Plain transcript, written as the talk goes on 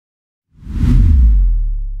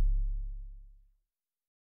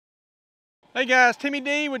Hey guys, Timmy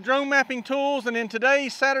D with Drone Mapping Tools, and in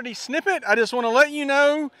today's Saturday snippet, I just want to let you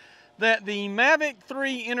know that the Mavic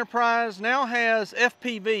 3 Enterprise now has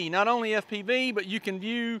FPV. Not only FPV, but you can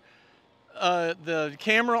view the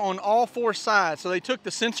camera on all four sides. So they took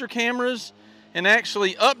the sensor cameras and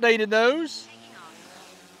actually updated those.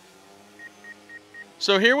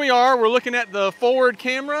 So here we are, we're looking at the forward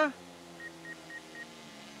camera.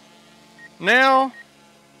 Now,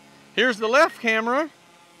 here's the left camera.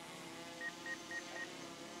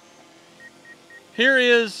 Here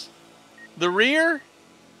is the rear,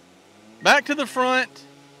 back to the front,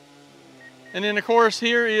 and then of course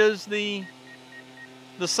here is the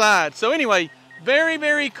side. So anyway, very,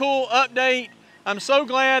 very cool update. I'm so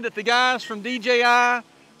glad that the guys from DJI,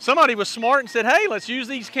 somebody was smart and said, hey, let's use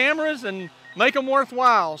these cameras and make them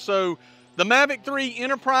worthwhile. So the Mavic 3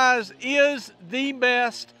 Enterprise is the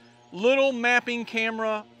best little mapping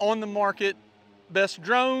camera on the market. Best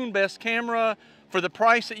drone, best camera for the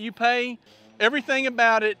price that you pay. Everything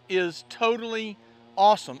about it is totally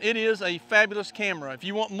awesome. It is a fabulous camera. If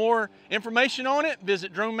you want more information on it,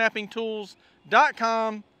 visit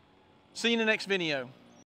dronemappingtools.com. See you in the next video.